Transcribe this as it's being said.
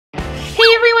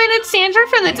it's Sandra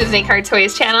from the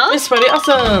DisneyCarToys channel. It's pretty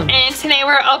awesome. And today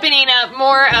we're opening up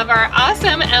more of our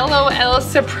awesome LOL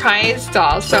surprise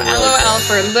dolls. So LOL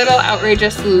for little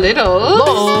outrageous littles.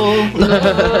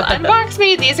 Unbox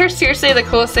me. These are seriously the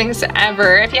coolest things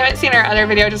ever. If you haven't seen our other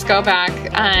video, just go back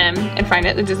and find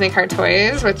it, the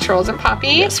DisneyCarToys with Trolls and Poppy.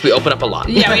 Yes, we open up a lot.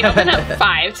 Yeah, we open up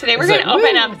 5. Today we're going to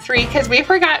open up 3 because we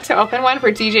forgot to open one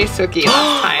for DJ Suki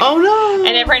last time. Oh no!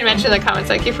 And everyone mentioned in the comments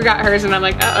like you forgot hers, and I'm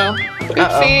like, uh-oh.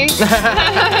 Oopsie.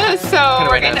 So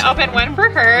we're going to open one for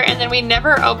her, and then we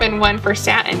never open one for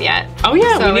Satin yet. Oh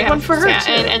yeah, so we need one for her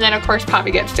Satin, too. and then of course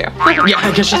Poppy gets 2. Yeah,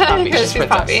 because she's Poppy. Because she's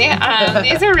Poppy.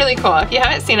 These are really cool. If you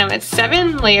haven't seen them, it's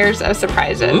 7 layers of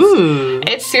surprises. Ooh.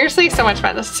 It's seriously so much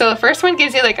fun. So the first one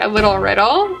gives you like a little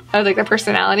riddle of like the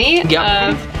personality of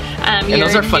and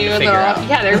those are fun to figure out.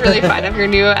 Yeah, they're really fun of your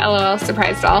new LOL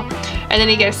surprise doll. And then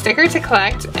you get a sticker to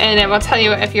collect, and it will tell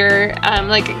you if you're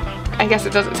like, I guess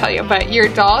it doesn't tell you, but your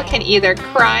doll can either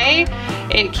cry,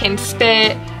 it can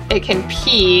spit, it can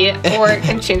pee, or it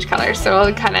can change colors. So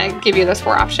it'll kind of give you those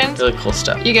 4 options. Really cool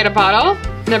stuff. You get a bottle.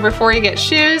 Number 4, you get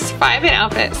shoes. 5, an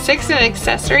outfit. 6, an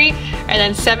accessory, and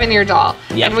then 7, your doll.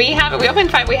 Yep. And we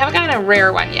opened 5. We haven't gotten a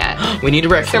rare one yet. We need a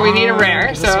rare. So we need a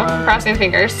rare. So crossing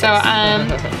fingers. So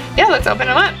yeah, let's open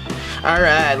them up.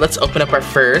 Alright, let's open up our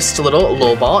first little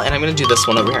low ball, and I'm gonna do this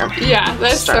one over here. Yeah,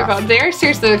 that's so cool. They're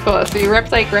seriously the coolest. So you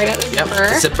rip like right at the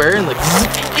zipper. Zipper and like.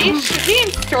 They should be in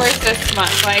stores this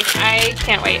month. Like, I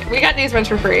can't wait. We got these ones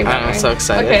for free. I'm so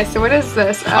excited. Okay, so what is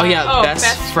this? Oh yeah,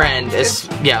 best friend is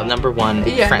number 1.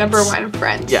 Yeah, friends. number 1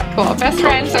 friends. Yeah, cool. Best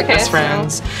friends. Okay, best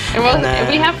friends. And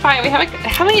we have 5. We have like,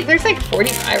 how many? There's like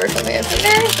 45 or something. Isn't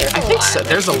there? I think so.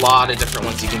 There's a lot of different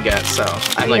ones you can get, so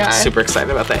I'm like super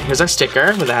excited about that. Here's our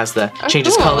sticker that has the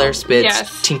changes color,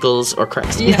 spits, tinkles, or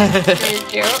cracks. Yeah, very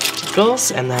cute.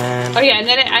 Tinkles, and then. Oh yeah, and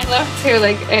then I love too.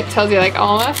 Like it tells you like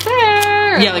almost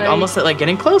there. Yeah, like almost like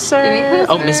getting closer.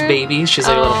 Oh, Miss Baby, she's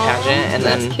like a little pageant, and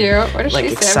then cute. What does like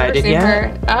she say? Excited,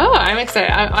 yeah. Oh, I'm excited.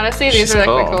 Honestly, these are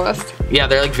like the coolest. Yeah,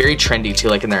 they're like very trendy too,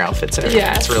 like in their outfits and everything.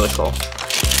 It's really cool.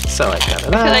 So like that.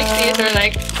 I feel like these are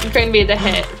like going to be the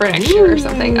hit for next year or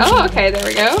something. Oh, okay, there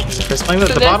we go. Is the first one with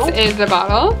so the bottle? This is the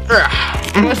bottle.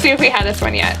 Let's see if we have this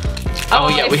one yet. Oh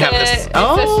yeah, we have this. It's the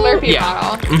Slurpee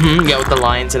bottle. Yeah, with the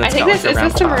lines and it's got like the round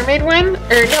is this the mermaid one?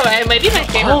 Or no, it might be my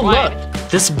favorite one. Look,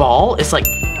 this ball is like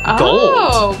gold.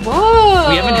 Oh, whoa.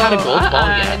 We haven't had a gold ball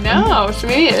yet. No, so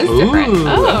maybe it is different.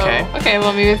 Oh, okay. Okay,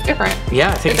 well maybe it's different.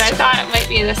 Yeah, I think so. I thought it might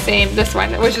be the same, this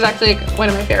one, which is actually one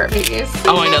of my favorite babies.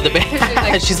 Oh, I know the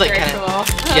baby. She's like kind of,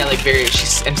 cool. yeah, like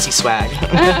she's MC swag.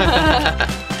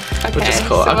 Okay, which is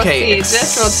cool. So okay, we'll see.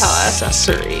 This will tell us.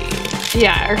 Accessory.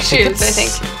 Yeah, or shoes, I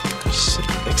think.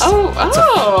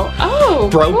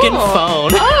 Broken cool.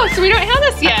 phone. Oh, so we don't have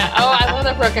this yet. Oh, I love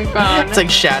the broken phone. It's like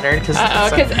shattered because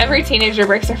every teenager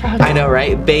breaks their phone. I know,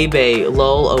 right? Baby,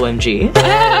 lol, OMG.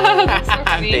 That's so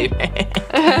funny. Baby.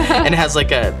 And it has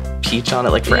like a peach on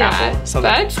it, like for apple.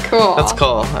 Something. That's cool. That's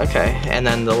cool. Okay, and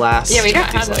then the last. Yeah, we don't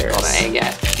have this golden egg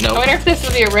yet. Nope. I wonder if this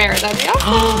will be a rare. That'd be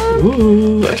awesome.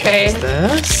 Ooh. Okay.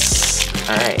 This.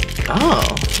 All right. Oh.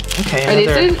 Okay.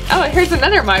 Here's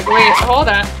another mug. Wait, hold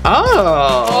on.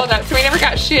 Oh. Hold on. So we never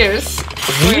got shoes.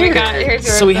 Weird.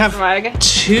 So we have mug.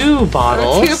 2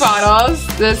 bottles. 2 bottles.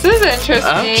 This is interesting.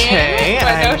 Okay.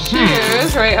 But no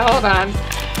shoes. Wait, hold on.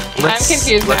 I'm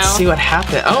confused now. Let's see what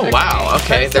happened. Oh, wow.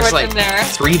 Okay. There's like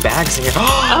 3 bags in here.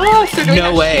 Oh, so do we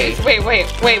have way. Shoes?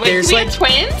 Wait. There's like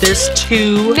twins? There's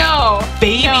 2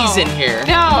 babies in here.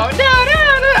 No.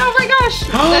 Oh my gosh.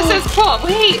 This is cool.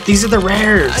 Wait. These are the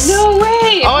rares. No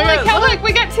way. Oh my God. Look,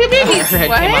 we got 2 babies.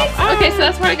 What? Okay, so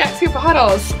that's why we got 2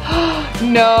 bottles.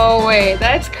 No way.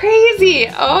 That's crazy.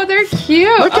 Oh, they're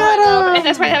cute. Look at them. And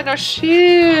that's why they have no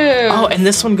shoes. Oh, and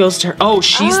this one goes to her. Oh,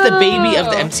 she's the baby of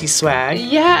the MC swag.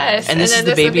 Yes. And this is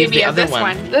the baby of the other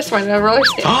one. This one, the roller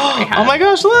skater. Oh my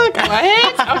gosh, look.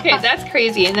 What? Okay, that's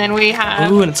crazy. And then we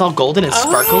have. Ooh, and it's all golden and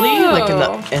sparkly, like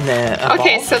in the.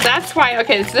 Okay, so that's why.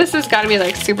 Okay, so this has got to be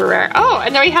like super rare. Oh,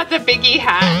 and then we have the Biggie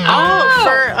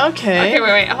hat. Okay. Okay,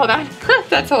 wait, hold on.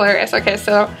 That's hilarious. Okay,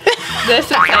 so this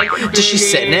is like. Does she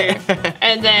sit in it?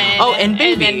 And then. Oh, and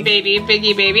baby. And then baby,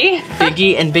 Biggie, baby.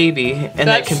 Biggie and baby, and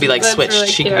that can be like switched. Really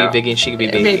she can be Biggie and she can be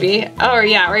baby. Baby. Oh,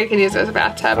 yeah, or you can use it as a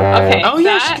bathtub. Okay. Oh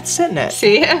yeah, she can sit in it.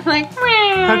 See, I'm like.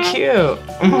 How cute.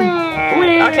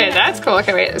 Okay, that's cool.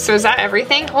 Okay, wait. So is that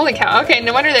everything? Holy cow. Okay,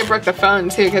 no wonder they broke the phone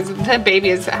too, because the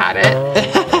babies had it.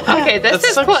 Okay, this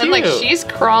is so cool. And like she's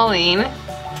crawling.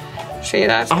 See,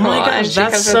 that's cool. Oh my gosh, and she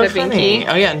that's comes so with a funny. binky.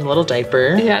 Oh yeah, and a little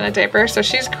diaper. Yeah, and a diaper. So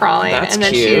she's crawling, That's and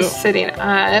then cute. she's sitting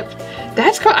up.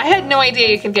 That's cool. I had no idea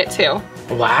you could get 2.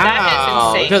 Wow.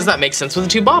 That is insane. Because that makes sense with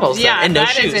the 2 bottles. Yeah, and no that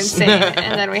shoes. is insane.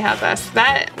 And then we have this.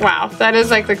 Wow, that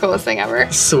is like the coolest thing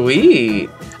ever. Sweet.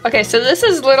 Okay, so this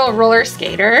is little roller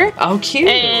skater. Oh, cute.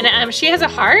 And she has a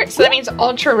heart, so that means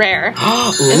ultra rare.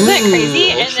 Isn't that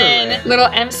crazy? And then little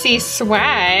MC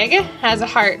Swag has a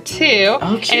heart too.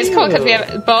 Oh, cute. And it's cool because we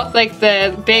have both like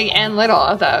the big and little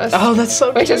of those. Oh, that's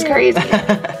so cute. Which is crazy.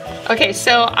 Okay,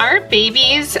 so our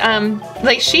babies,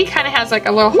 like she kind of has like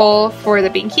a little hole for the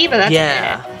binky, but that's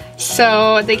it.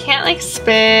 So they can't like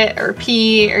spit or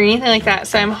pee or anything like that.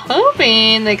 So I'm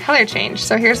hoping they color change.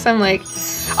 So here's some like,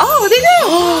 oh, they do!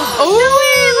 Oh, no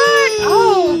way, look!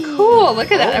 Oh, cool,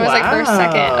 look at that. That was like her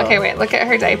second. Okay, wait, look at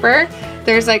her diaper.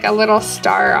 There's like a little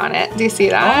star on it. Do you see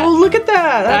that? Oh, look at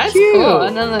that. That's cute. Cool.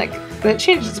 And then like, it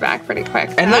changes back pretty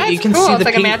quick. And look, you can see the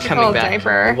like pink a magical coming back.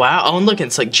 Diaper. Wow. Oh, and look,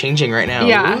 it's like changing right now.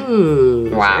 Yeah. Ooh,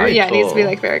 wow. Yeah, cool. it needs to be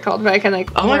like very cold, but I can like.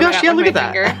 Oh my gosh! Yeah, look at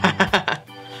that.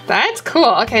 That's cool.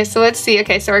 Okay, so let's see.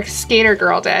 Okay, so our skater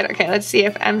girl did. Okay, let's see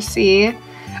if MC.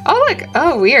 Oh look.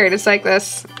 Oh, weird. It's like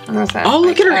this. What's that? Oh,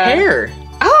 look at her hair.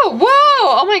 Oh,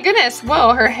 whoa! Oh my goodness!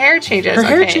 Whoa, her hair changes. Her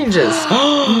hair changes.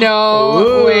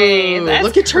 No way! That's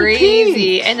look at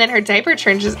crazy. her And then her diaper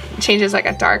changes like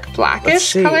a dark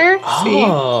blackish color.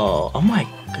 Oh my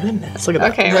goodness! Look at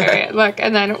that. Okay, wait. Look,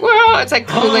 and then whoa! It's like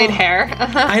Kool-Aid hair.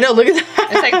 I know. Look at that.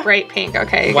 It's like bright pink.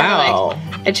 Okay. Wow.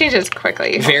 It changes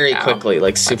quickly. Very quickly,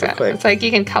 like super quick. It's like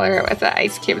you can color it with the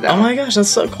ice cube though. Oh my gosh, that's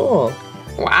so cool.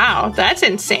 Wow, that's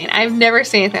insane. I've never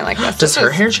seen anything like this. Does her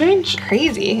hair change?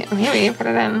 Crazy. Maybe put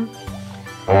it in.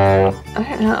 I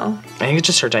don't know. I think it's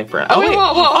just her diaper. Oh, wait,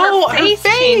 whoa. Her face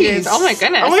changes. Oh my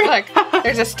goodness. Oh my Look,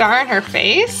 there's a star on her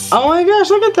face. Oh my gosh,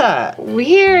 look at that.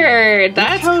 Weird.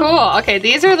 That's cool. Okay,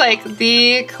 these are like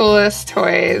the coolest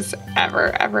toys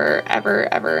ever.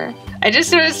 I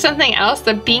just noticed something else.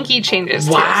 The binky changes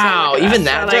too. Wow, so even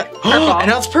that. So, like, purple. And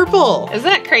now it's purple. Isn't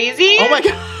that crazy? Oh my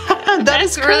god.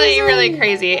 That's really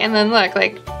crazy. And then look,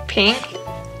 like pink.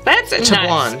 That's nuts.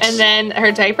 Blonde. And then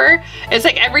her diaper. It's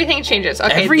like everything changes.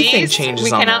 Okay, everything changes.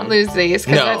 We cannot lose these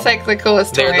because that's like the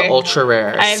coolest toy. They're the ultra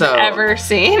rare I've ever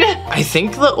seen. I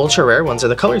think the ultra rare ones are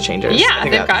the color changers. Yeah,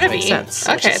 they've got to be. Sense,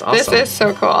 okay, awesome. This is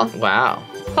so cool. Wow.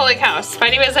 Holy cow,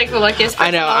 Spidey was like the luckiest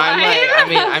person I know,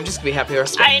 I'm just gonna be happy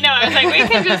with Spidey. I know, I was like, we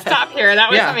can just stop here. That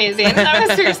was amazing. That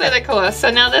was seriously the coolest.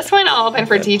 So now this one I'll open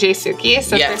for DJ Suki,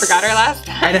 since we forgot her last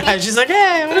time. I know, she's like,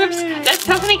 hey. Oops. That's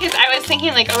so funny because I was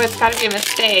thinking like, oh, it's gotta be a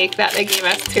mistake that they gave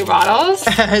us 2 bottles.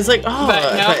 I was like, oh,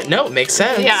 but no, it makes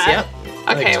sense. Yeah. Yep.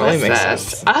 Okay, totally what's makes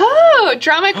this? sense. Oh,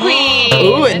 Drama Queen.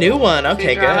 Ooh, a new one.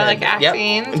 Okay, good. Drama, like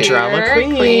acting. Yep. Drama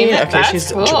Queen. Okay, that's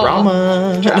she's cool.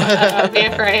 drama. Be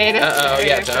afraid. Uh-oh,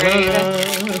 yeah, drama.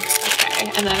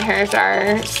 Okay, and then here's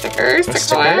our stickers.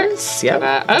 Stickers.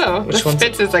 Yep. Oh, which the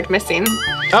Spitz is like missing.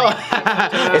 Oh,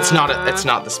 it's not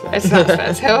the Spitz. It's not the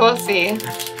Spitz. We'll see.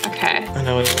 Okay. I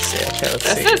know we will see. Okay, let's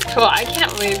see. This is cool. I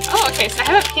can't believe. Oh, okay. So I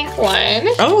have a pink one.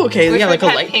 Oh, okay. Yeah, like a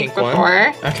light pink one.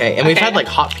 Before. Okay, and we've had like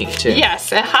hot pink too.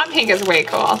 Yes, and hot pink is way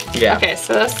cool. Yeah. Okay,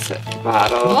 so this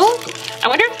bottle. I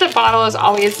wonder if the bottle is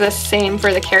always the same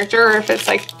for the character or if it's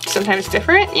like sometimes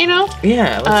different, you know?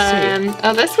 Yeah, let's see.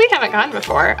 Oh, this we haven't gotten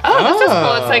before. Oh, this is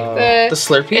cool. It's like the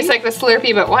Slurpee? It's like the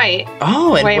Slurpee but white.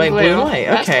 Oh, and white, blue, and white.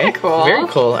 Okay. That's kind of cool. Very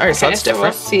cool. All right, so that's different.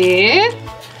 We'll see.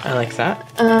 I like that.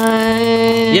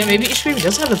 Yeah, maybe each baby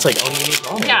does have its like own unique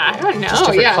bottle. Yeah, I don't know. Just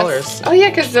different colors. Oh yeah,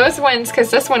 because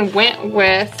this one went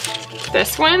with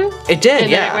this one. It did,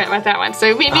 and then it went with that one.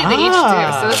 So maybe they each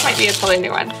do. So this might be a totally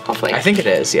new one, hopefully. I think it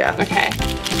is, yeah. Okay.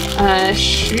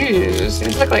 Shoes.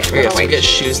 These look like little white get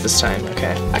shoes this time.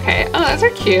 Okay. Okay. Oh, those are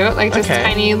cute. Like just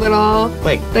tiny little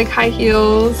like high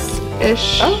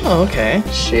heels-ish. Oh, okay.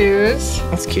 Shoes.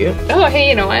 That's cute. Oh, hey,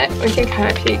 you know what? We can kind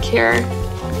of peek here.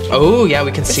 Oh, yeah,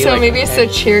 we can see. So maybe it's the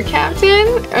cheer captain.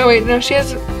 Oh wait, no, she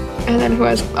has. And then who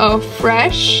has? Oh,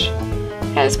 Fresh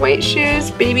has white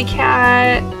shoes. Baby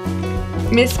Cat.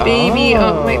 Miss Baby.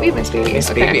 Oh, maybe Miss Baby. Miss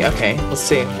Baby. Okay, let's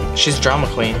see. She's drama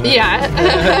queen. Yeah.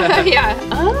 Yeah.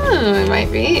 Oh, it might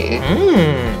be.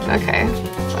 Okay.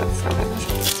 Let's open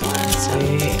this one. Let's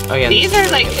see. Oh yeah. These are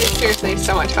like seriously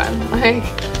so much fun. Like.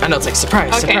 I know, it's like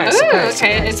surprise. Okay. Surprise.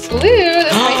 Okay. It's blue.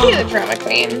 This might be the drama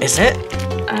queen. Is it?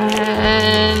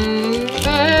 And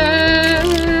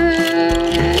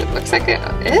it looks like it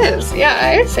is. Yeah,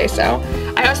 I would say so.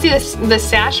 I don't see this. The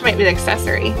sash might be the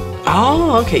accessory.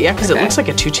 Oh, okay. Yeah, because it looks like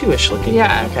a tutu-ish looking.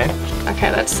 Yeah. Okay.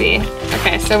 Okay, let's see.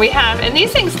 Okay, so we have, and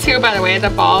these things too, by the way, the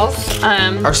balls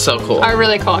are so cool. Are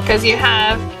really cool because you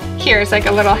have here's like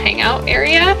a little hangout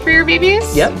area for your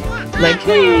babies. Yep. Like,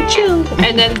 hey, chill.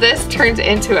 And then this turns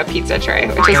into a pizza tray,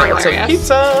 which is hilarious. So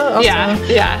pizza. Awesome.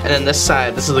 Yeah. And then this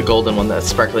side, this is the golden one that's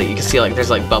sparkly. You can see like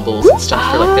there's like bubbles and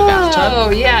stuff for like the bathtub.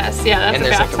 Oh yes, yeah, that's and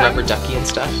there's like a rubber ducky and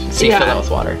stuff. So you fill that with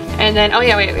water. And then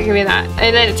wait, give me that.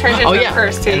 And then it turns into a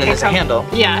purse too. And then there's a handle.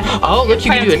 Yeah. Oh, look,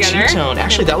 you can do a two-tone.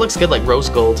 Actually, that looks good, like rose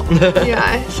gold.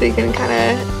 Yeah, so you can kind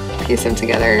of piece them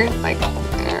together like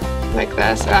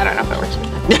this. I don't know if it works.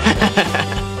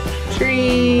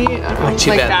 3,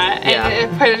 like that,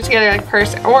 and put it together like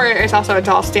purse, or it's also a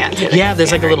doll stand too. Yeah,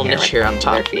 there's like a little niche here on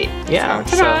top. Yeah,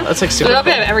 so that's like super cool. A little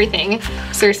bit of everything.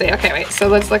 Seriously, okay, wait, so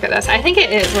let's look at this. I think it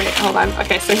is, wait, hold on.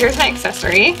 Okay, so here's my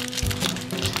accessory.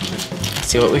 Let's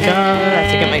see what we got. I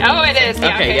think it might be. Oh, it is.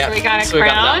 Yeah, okay, so we got a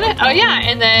crown. Oh yeah,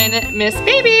 and then Miss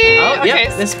Baby. Oh, okay,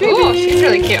 yeah, Miss Baby. Cool, she's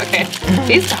really cute. Okay,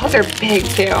 these dolls are big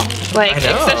too. Like,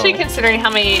 especially considering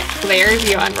how many layers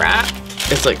you unwrap.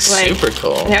 It's like super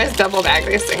cool. They always double bag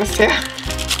these things too.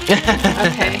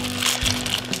 Okay.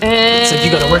 And so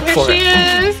you gotta work for it. She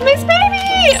is Miss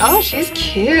Baby. Oh, she's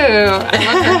cute.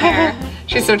 I love her hair.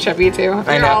 She's so chubby too.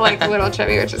 They're all like little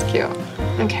chubby, which is cute.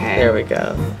 Okay. There we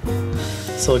go.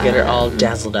 So we'll get her all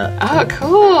dazzled up. Oh,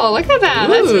 cool. Look at that.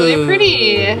 Ooh. That's really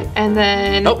pretty. And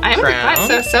then, I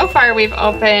forgot. So far we've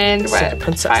opened, what,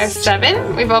 5,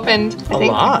 7? We've opened, I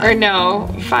think, lot. Or no,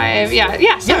 5,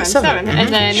 seven.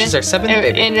 And then, she's our 7th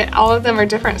baby. And all of them are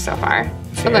different so far.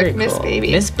 So look, Miss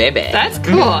Baby. Miss Baby. That's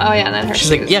cool. Oh yeah, and then her she's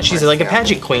like, she's like a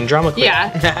pageant queen, drama queen.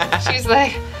 Yeah. She's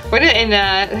like, what is in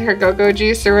her go-go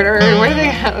juice or whatever? What do they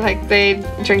have? Like, they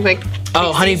drink like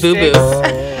Honey Boo Boo.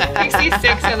 Pixie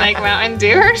sticks and like Mountain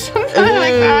Dew or something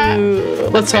like that.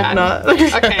 Let's hope not.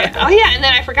 Okay. Oh yeah, and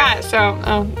then I forgot. So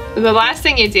the last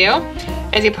thing you do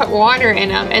is you put water in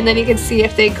them, and then you can see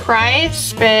if they cry,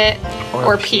 spit,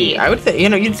 or pee. I would think,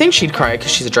 you'd think she'd cry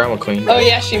because she's a drama queen. Oh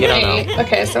yeah, she may.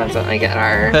 Okay, so let's let me get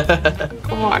our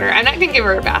water. I'm not gonna give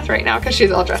her a bath right now because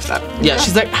she's all dressed up. Yeah,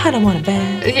 she's like, I don't want a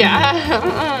bath.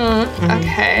 Yeah.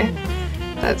 Okay.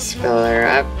 Let's fill her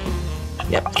up.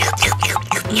 Yep.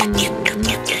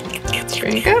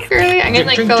 Drink up, girly. I'm gonna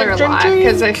like fill her a lot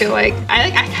because I feel like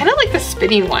I kind of like the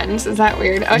spitting ones. Is that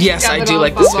weird? Oh, yes, I do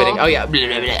like the spitting. Oh yeah,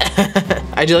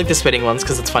 I do like the spitting ones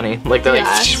because it's funny. Like they're like,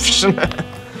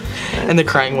 and the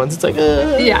crying ones, it's like.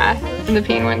 Yeah, and the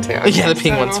peeing one too. Okay, yeah, the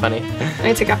peeing one's funny. Let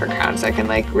me take off her crown so I can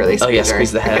like really squeeze her. Oh yeah,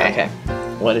 squeeze the head. Okay.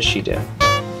 What does she do?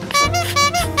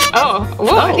 Oh,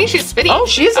 whoa! I think she's spitting. Oh,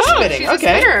 she is spitting. She's a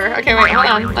spitter. Okay, wait, hold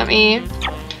on. Let me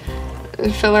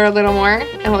fill her a little more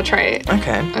and we'll try it.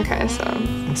 Okay, so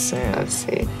let's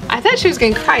see. I thought she was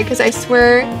gonna cry because I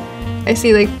swear I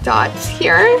see like dots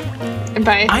here.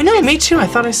 I know, me too. I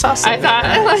thought I saw something.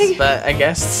 But I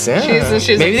guess she's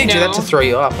maybe they do that to throw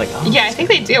you off. Like, yeah, I think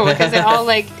they do because they all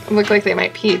like look like they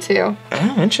might pee too.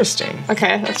 Oh, interesting.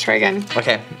 Okay, let's try again.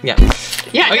 Okay, yeah.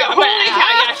 Yeah, holy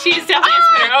cow, yeah, she's definitely a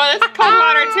spitter. Oh, that's cold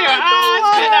water too.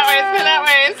 Spin that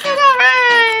way.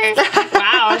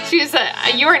 Wow,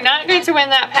 you are not going to win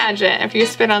that pageant if you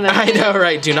spin on the. I know,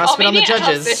 right? Do not spin on the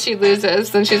judges. If she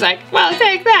loses, then she's like, well,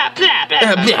 take that.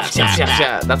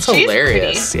 That's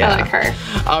hilarious. Yeah. I like her.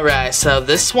 All right, so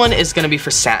this one is gonna be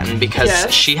for Satin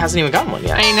because she hasn't even gotten one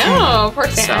yet. I know, poor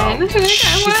Satin. So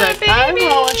she's like, I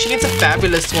want one. She gets a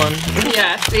fabulous one.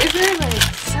 Yes, these are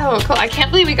like so cool. I can't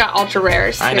believe we got ultra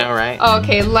rares. I know, right? Oh,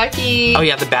 okay, lucky. Oh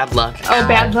yeah, the bad luck. Oh,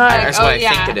 bad luck. That's what I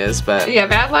think it is, but yeah,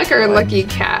 bad luck or lucky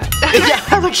cat. Yeah,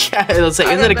 lucky cat. Let's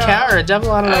say, is it a cat or a devil?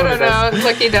 I don't know.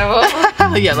 Lucky devil.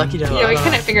 Yeah, lucky devil. Yeah, we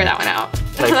couldn't figure that one out.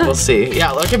 Like, we'll see.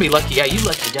 Yeah, it could be lucky. Yeah, you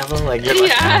lucky devil. Like, you're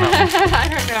lucky. I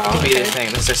don't know. Could be the thing.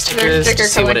 There's stickers to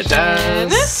see what it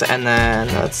does. And then,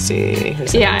 let's see.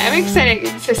 Yeah, I'm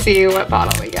excited to see what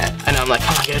bottle we get. I know, I'm like,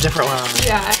 get a different one.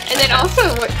 Yeah, and then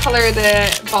also what color the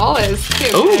ball is,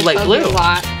 too. Ooh, light blue.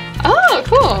 Oh,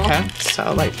 cool. Okay,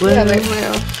 so light blue. Yeah, light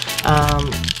blue.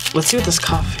 Let's see what this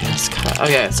coffee is. Oh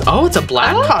yeah, it's a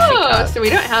black coffee cup. So we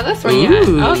don't have this one yet.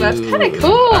 Oh, that's kind of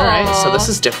cool. All right, so this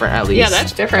is different at least. Yeah,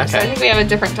 that's different. Okay. So I think we have a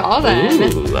different doll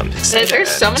then. Ooh, I'm excited. There's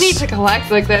so many to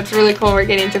collect. Like, that's really cool. We're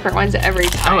getting different ones every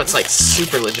time. Oh, it's like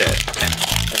super legit. Okay.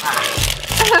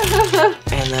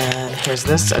 And then here's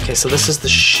this. Okay, so this is the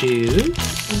shoes.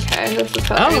 Okay, this is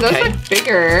those look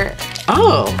bigger.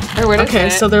 Oh. Or what is it? Okay,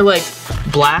 so they're like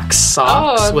black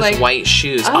socks with white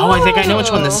shoes. Oh, I think I know which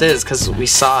one this is because we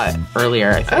saw it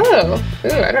earlier, I think. Oh,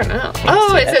 I don't know.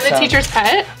 Oh, is it the teacher's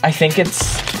pet? I think it's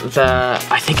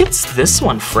this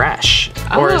one, Fresh.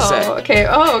 Or is it? Okay.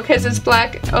 Oh, because it's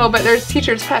black. Oh, but there's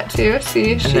teacher's pet too.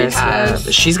 See,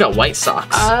 she's got white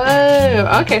socks.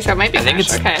 Oh, okay. So it might be. I think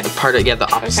it's part of the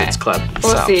opposites club.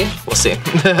 We'll see. We'll see.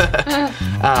 It's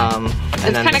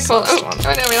kind of cool. Oh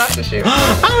no, we lost the shoe.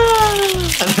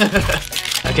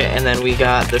 Okay, and then we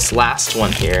got this last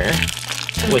one here.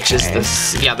 Which is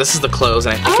this? Yeah, this is the clothes,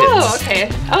 and I think it's. Okay.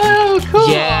 Oh, cool.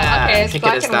 Yeah, okay, it's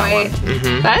black and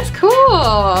white. That's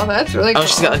cool. That's really cool. Oh,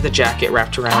 she's got like the jacket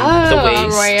wrapped around the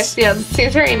waist. Right. Yeah, it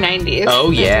seems very 90s.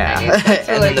 Oh yeah. Really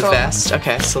and then the vest.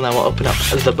 Okay, so now we'll open up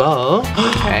the bow.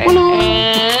 Okay.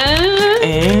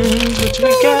 And what do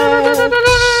we got?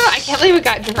 I can't believe we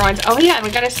got different ones. Oh yeah, and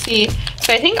we gotta see.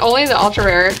 So I think only the ultra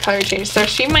rare color change. So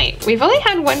she might. We've only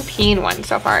had one peen one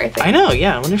so far. I think. I know.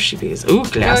 Yeah. I wonder if she bees. Ooh,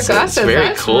 glasses. Oh, glasses. Very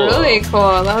That's cool. Really cool.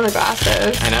 I love the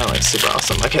glasses. I know. Like super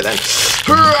awesome. Okay then.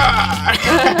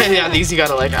 Yeah, these you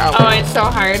gotta like. Oh, it's so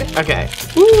hard. Okay.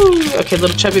 Woo. Okay,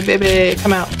 little chubby baby,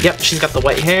 come out. Yep, she's got the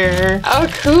white hair. Oh,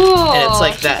 cool. And it's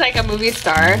like that. She's like a movie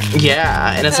star.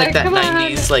 Yeah, and it's like that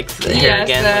 90s like hair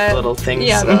again, like little things.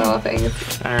 Yeah, the little things.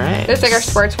 All right. It's like our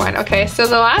sports one. Okay, so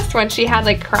the last one, she had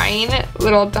like crying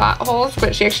little dot holes,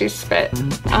 but she actually spit.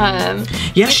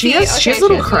 Yeah, she has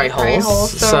little cry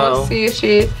holes. So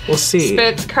we'll see.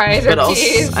 Spits, cries, or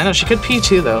pees. I know she could pee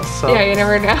too though. So. Yeah, you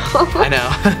never know. I know.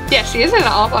 Yeah, she is in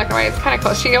all black and white. It's kind of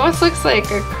cool. She almost looks like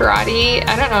a karate.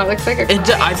 I don't know. It looks like a.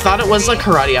 I thought it was a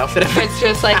karate outfit. It's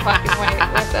just like black and white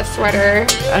with a sweater.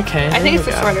 Okay. I think it's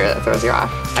the sweater that throws you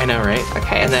off. I know, right?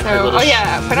 Okay. And then so,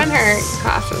 put on her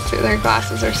glasses too. Their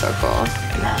glasses are so cool.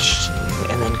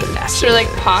 And then glasses. They're like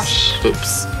posh.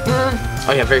 Oops.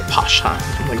 Oh yeah, very posh, huh?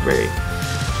 Like very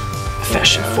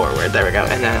fashion forward. There we go.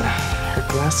 And then her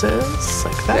glasses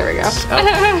like that. There we go. Oh.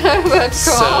 That's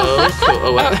cool. So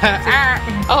cool.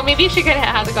 Oh, maybe she could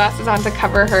have the glasses on to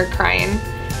cover her crying.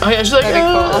 Oh yeah, she's like,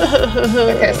 cool.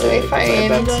 Okay, so we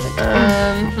find,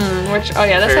 oh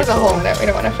yeah, this has a hole in it. We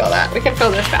don't want to fill that. We can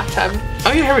fill this bathtub.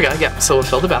 Oh yeah, here we go. Yeah, so we'll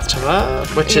fill the bathtub up,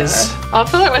 which is. I'll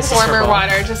fill it with warmer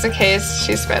water just in case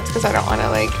she spits, because I don't want to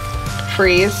like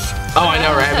freeze. Oh, I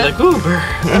know, right? I'd be like, ooh, burr.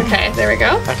 Okay, there we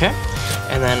go. Okay,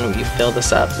 and then you fill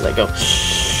this up, like go.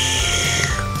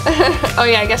 Oh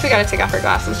yeah, I guess we gotta take off her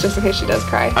glasses just in case she does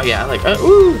cry. Oh yeah, like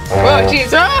ooh. Whoa,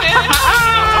 jeez. Oh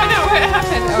no, what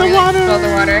happened? Oh, we like spilled the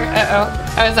water. Uh-oh.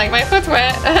 I was like, my foot's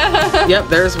wet. Yep,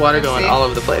 there's water going all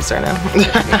over the place right now.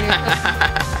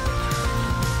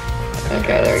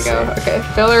 Okay, there we go. Okay,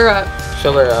 fill her up.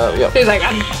 Fill her up, yep. She's like,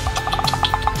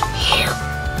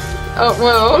 oh,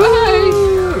 whoa.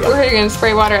 We're gonna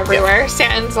spray water everywhere. Yep.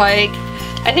 Satin's like,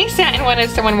 I think Satin wanted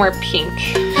someone more pink.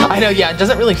 I know, yeah, it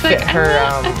doesn't really fit her.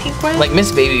 A pink one? Like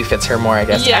Miss Baby fits her more, I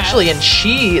guess. Yeah. Actually, and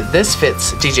this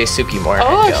fits DJ Suki more.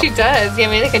 Oh, she does. Yeah,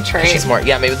 maybe they can trade. She's more,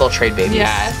 yeah, maybe they'll trade babies.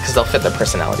 Yeah. Because they'll fit their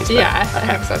personalities better. Yeah,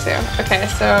 I think so too. Okay,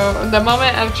 so the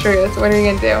moment of truth, what are you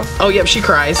gonna do? Oh, yep, she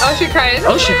cries. Oh, she cries.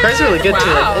 Oh, she cries really good too.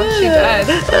 Wow, she does.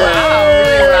 Wow,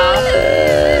 really well.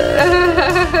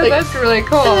 That's really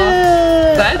cool.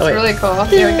 That's really cool.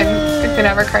 Yeah, we can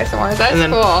have her cry some more. That's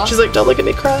cool. She's like, don't look at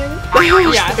me crying.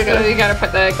 Yeah, so you gotta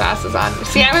put the glasses on.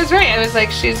 See, I was right. I was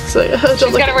like, she's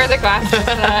gotta wear the glasses so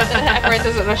that everyone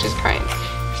doesn't know she's crying.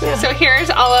 Yeah. So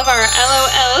here's all of our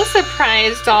LOL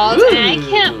surprise dolls, and I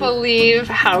can't believe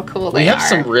how cool they are. We have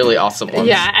some really awesome ones.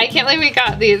 Yeah, I can't believe we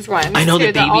got these ones. I know,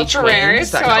 the baby ultra rares.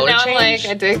 So now I'm like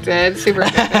addicted, super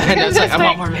addicted. And it's like, I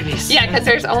want more babies. Yeah, because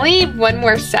there's only one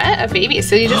more set of babies,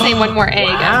 so you just need one more egg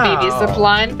of babies. The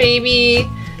blonde baby.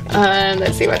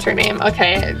 Let's see, what's her name?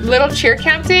 Okay, little cheer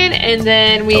captain, and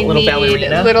then we need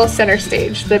ballerina. Little center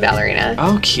stage, the ballerina.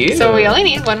 Oh, cute. So we only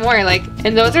need one more,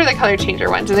 and those are the color changer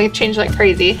ones, and they change like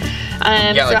crazy.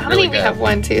 Yeah, so how many we have?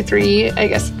 1, 2, 3, I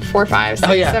guess 4, 5, 6,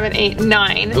 7, 8,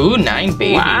 9. Ooh, 9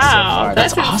 babies. Wow,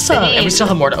 that's awesome. Insane. And we still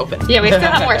have more to open. Yeah, we still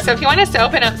have more. So if you want us to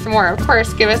open up some more, of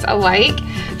course, give us a like,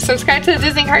 subscribe to the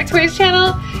DisneyCarToys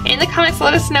channel. In the comments,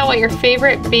 let us know what your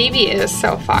favorite baby is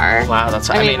so far. Wow, that's.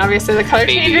 I mean, obviously the color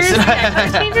changers. Yeah,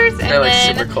 color changers. They're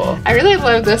like super cool. I really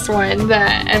love this one, the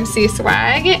MC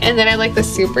Swag, and then I like the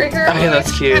superhero. Oh yeah,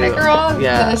 that's cute. Kind of girl.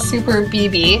 Yeah. The Super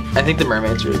BB. I think the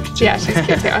mermaid's really cute. Yeah, she's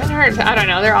cute too. I don't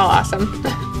know. They're all awesome.